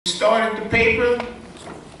started the paper.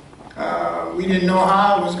 We didn't know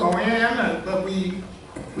how it was going to end, but we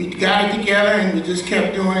got it together and we just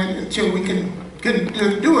kept doing it until we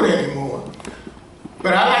couldn't do it anymore.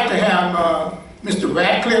 But I'd like to have Mr.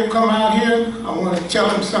 Radcliffe come out here. I want to tell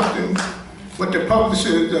him something, what the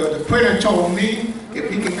publisher, the printer told me.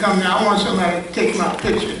 If he can come now, I want somebody to take my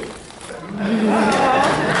picture.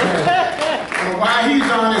 And while he's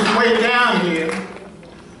on his way down here,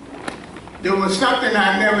 there was something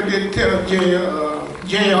I never did tell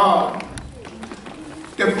JR.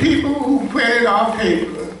 The people who printed our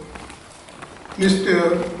paper,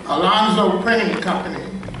 Mr. Alonzo Printing Company,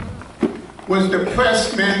 was the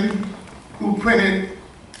pressman who printed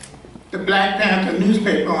the Black Panther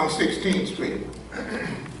newspaper on 16th Street.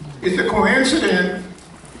 It's a coincidence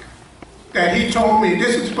that he told me,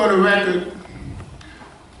 this is for the record,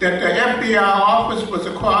 that the FBI office was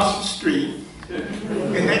across the street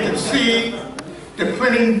and they could see the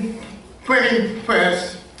printing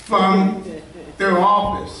press from their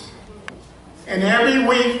office. And every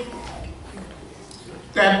week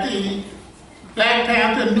that the Black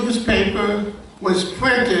Panther newspaper was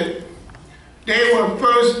printed, they were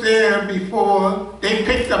first there before they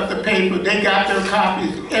picked up the paper. They got their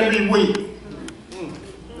copies every week.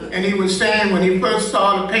 And he was saying when he first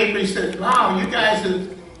saw the paper, he said, wow, you guys are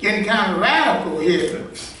getting kind of radical here.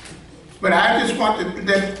 But I just want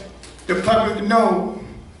the public to know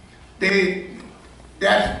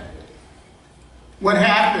that's what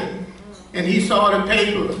happened. And he saw the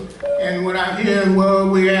paper. And what I'm hearing where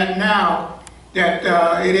we're at now, that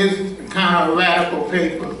it is kind of a radical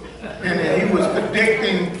paper. And that he was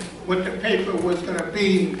predicting what the paper was going to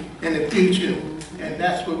be in the future. And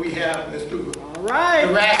that's what we have, Mr. All right.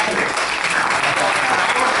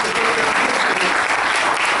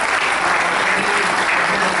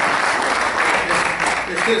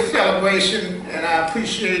 It's his celebration, and I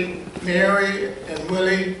appreciate Mary and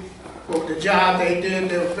Willie for the job they did.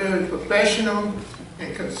 They were very professional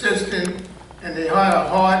and consistent, and they had a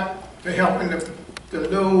heart for helping the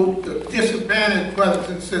disadvantaged brothers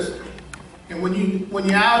and sisters. And when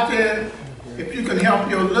you're out there, if you can help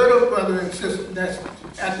your little brother and sister that's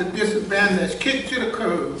at the disadvantage, that's kicked to the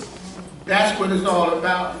curb, that's what it's all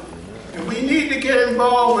about. And we need to get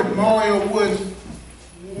involved with Mario Woods,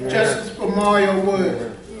 Justice for Mario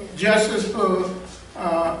Woods, Justice for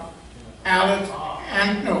Alex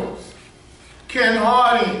Antnos, Ken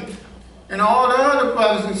Harding, and all the other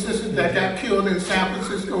brothers and sisters that got killed in San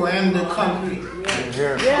Francisco and the country.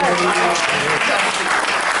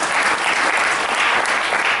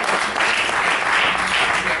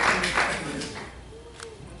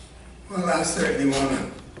 Well, I certainly want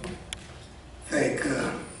to thank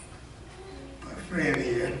my friend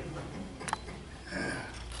here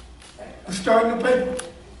for starting the paper.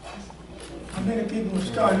 How many people have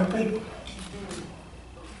started a paper?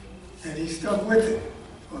 And he stuck with it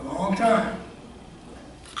for a long time.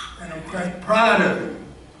 And I'm quite proud of him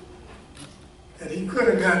that he could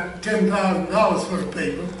have got $10,000 for the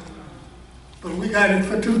paper, but we got it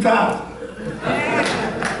for $2,000.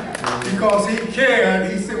 Because he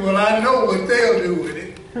cared. He said, well, I know what they'll do with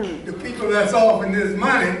it. The people that's offering this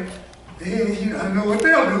money, I know what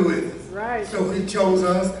they'll do with it. Right. So he chose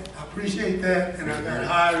us. I appreciate that, and I got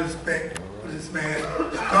high respect for this man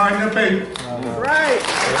starting the paper. Right.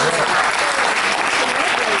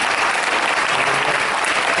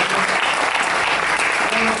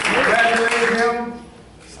 Congratulate him.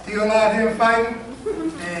 Still out here fighting,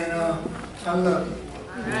 and I love him.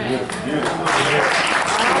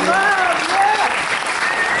 All right.